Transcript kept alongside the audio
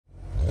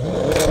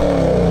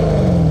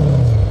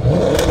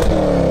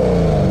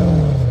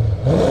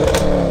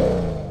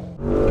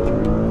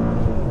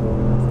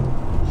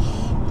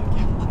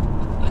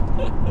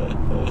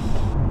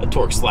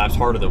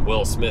harder than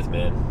Will Smith,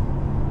 man.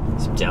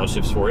 Some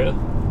downshifts for you.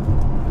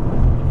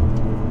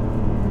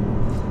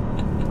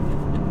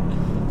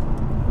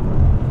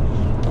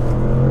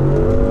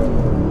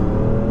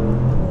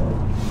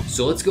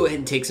 So let's go ahead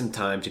and take some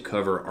time to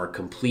cover our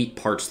complete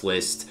parts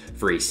list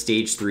for a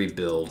stage 3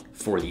 build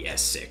for the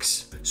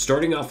S6.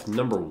 Starting off with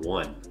number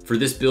 1. For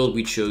this build,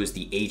 we chose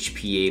the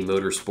HPA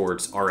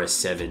Motorsports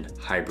RS7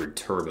 hybrid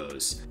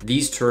turbos.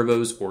 These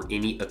turbos, or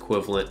any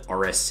equivalent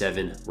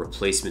RS7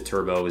 replacement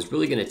turbo, is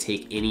really going to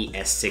take any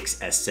S6,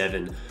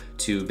 S7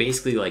 to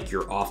basically like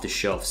your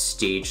off-the-shelf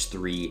stage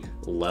 3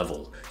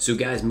 level. So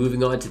guys,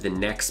 moving on to the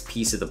next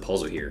piece of the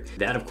puzzle here.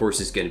 That of course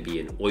is going to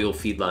be an oil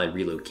feed line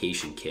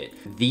relocation kit.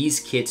 These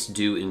kits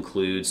do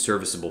include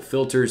serviceable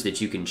filters that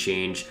you can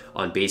change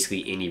on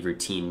basically any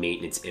routine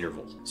maintenance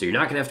interval. So you're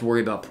not going to have to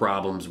worry about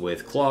problems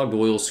with clogged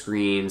oil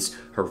screens,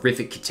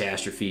 horrific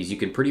catastrophes. You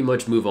can pretty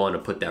much move on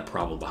and put that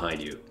problem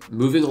behind you.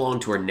 Moving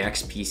along to our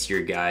next piece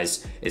here,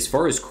 guys. As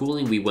far as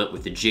cooling, we went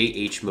with the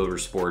JH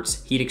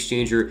Motorsports heat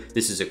exchanger.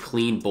 This is a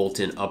clean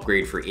bolt-in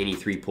upgrade for any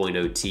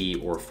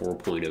 3.0T or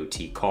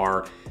 4.0T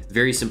car.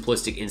 Very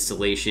simplistic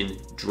installation,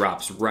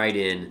 drops right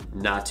in,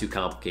 not too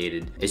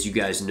complicated. As you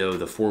guys know,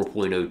 the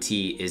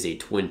 4.0T is a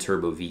twin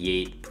turbo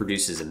V8,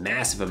 produces a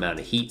massive amount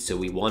of heat, so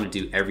we want to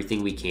do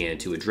everything we can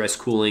to address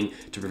cooling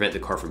to prevent the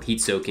car from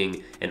heat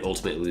soaking and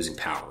ultimately losing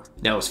power.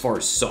 Now, as far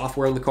as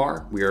software on the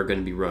car, we are going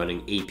to be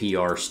running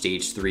APR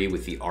Stage 3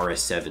 with the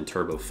RS7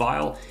 turbo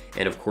file,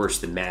 and of course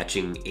the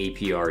matching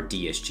APR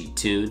DSG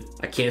tune.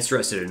 I can't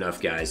stress it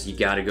enough, guys. You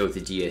got to go with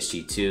the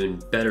DSG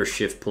tune, better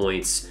shift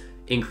points,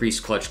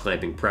 increased clutch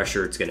clamping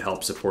pressure. It's going to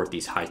help support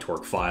these high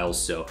torque files,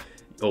 so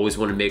you always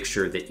want to make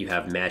sure that you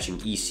have matching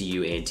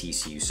ECU and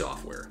TCU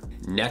software.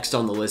 Next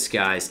on the list,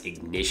 guys,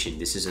 ignition.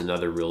 This is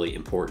another really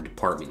important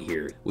department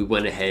here. We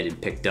went ahead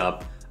and picked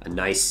up a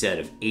nice set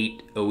of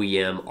 8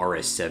 OEM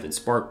RS7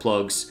 spark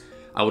plugs.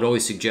 I would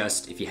always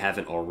suggest, if you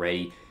haven't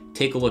already,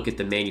 take a look at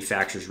the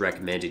manufacturer's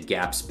recommended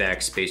gap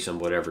specs based on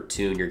whatever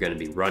tune you're going to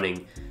be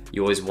running.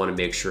 You always want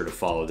to make sure to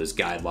follow those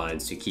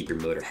guidelines to keep your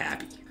motor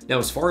happy. Now,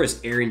 as far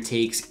as air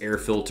intakes, air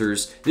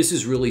filters, this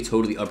is really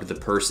totally up to the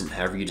person,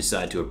 however you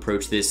decide to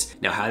approach this.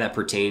 Now, how that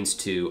pertains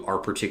to our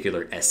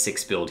particular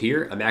S6 build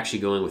here, I'm actually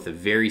going with a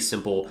very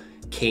simple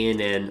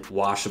K&N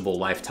washable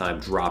lifetime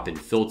drop-in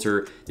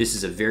filter. This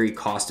is a very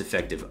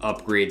cost-effective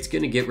upgrade. It's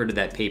going to get rid of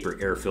that paper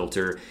air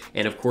filter,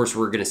 and of course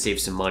we're going to save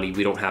some money.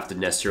 We don't have to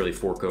necessarily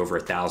fork over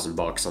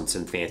 $1,000 on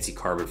some fancy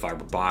carbon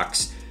fiber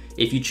box.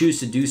 If you choose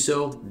to do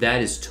so,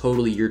 that is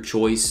totally your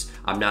choice.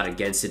 I'm not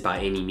against it by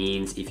any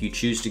means. If you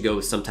choose to go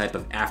with some type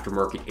of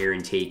aftermarket air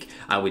intake,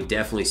 I would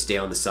definitely stay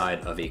on the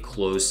side of a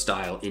closed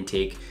style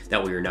intake.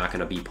 That way you're not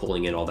gonna be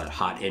pulling in all that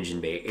hot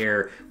engine bay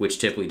air, which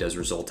typically does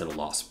result in a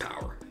loss of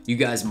power. You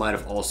guys might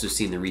have also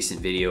seen the recent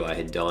video I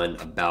had done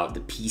about the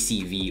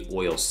PCV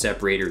oil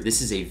separator.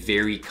 This is a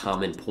very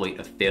common point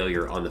of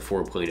failure on the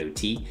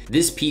 4.0T.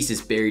 This piece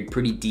is buried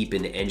pretty deep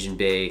in the engine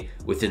bay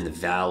within the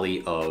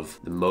valley of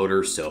the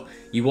motor. So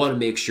you want to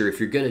make sure,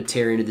 if you're going to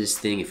tear into this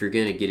thing, if you're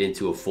going to get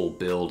into a full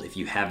build, if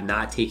you have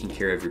not taken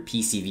care of your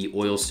PCV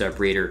oil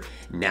separator,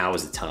 now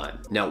is the time.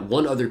 Now,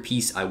 one other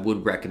piece I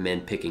would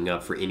recommend picking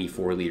up for any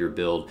 4-liter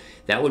build,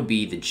 that would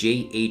be the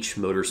JH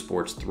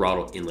Motorsports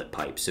throttle inlet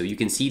pipe. So you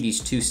can see these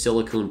two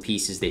silicone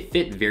pieces, they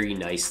fit very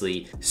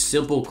nicely.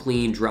 Simple,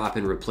 clean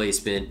drop-in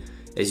replacement.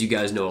 As you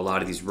guys know, a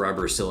lot of these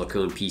rubber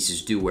silicone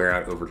pieces do wear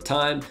out over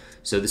time,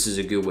 so this is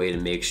a good way to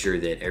make sure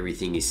that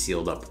everything is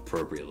sealed up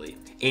appropriately.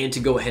 And to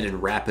go ahead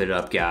and wrap it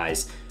up,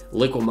 guys,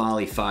 Liqui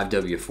Moly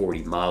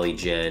 5W40 Moly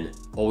Gen.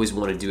 Always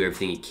want to do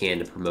everything you can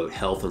to promote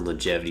health and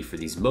longevity for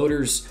these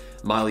motors.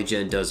 Moly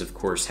Gen does, of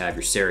course, have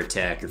your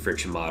Ceratec, your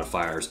friction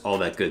modifiers, all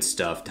that good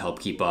stuff to help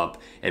keep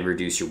up and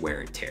reduce your wear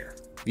and tear.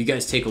 If you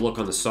guys take a look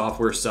on the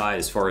software side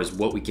as far as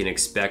what we can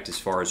expect as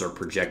far as our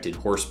projected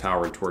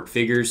horsepower and torque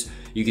figures,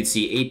 you can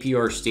see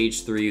APR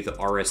Stage 3 with the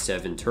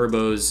RS7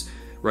 turbos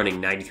running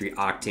 93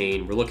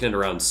 octane. We're looking at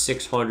around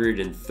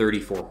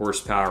 634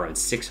 horsepower and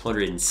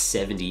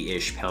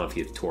 670-ish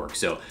pound-feet of torque.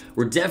 So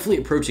we're definitely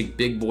approaching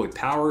big boy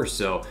power,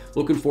 so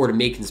looking forward to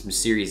making some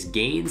serious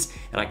gains,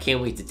 and I can't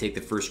wait to take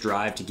the first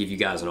drive to give you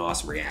guys an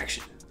awesome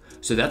reaction.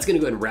 So that's gonna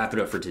go ahead and wrap it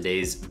up for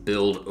today's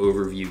build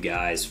overview,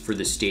 guys, for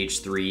the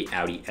Stage 3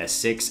 Audi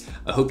S6.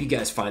 I hope you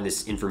guys find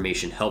this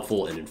information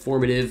helpful and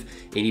informative.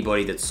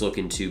 Anybody that's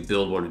looking to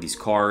build one of these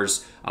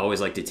cars, I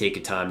always like to take a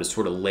time to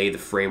sort of lay the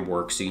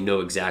framework so you know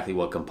exactly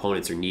what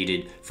components are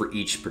needed for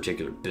each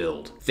particular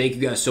build. Thank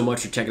you guys so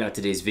much for checking out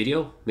today's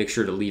video. Make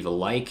sure to leave a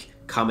like,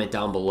 comment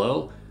down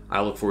below.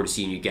 I look forward to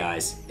seeing you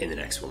guys in the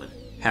next one.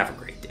 Have a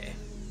great day.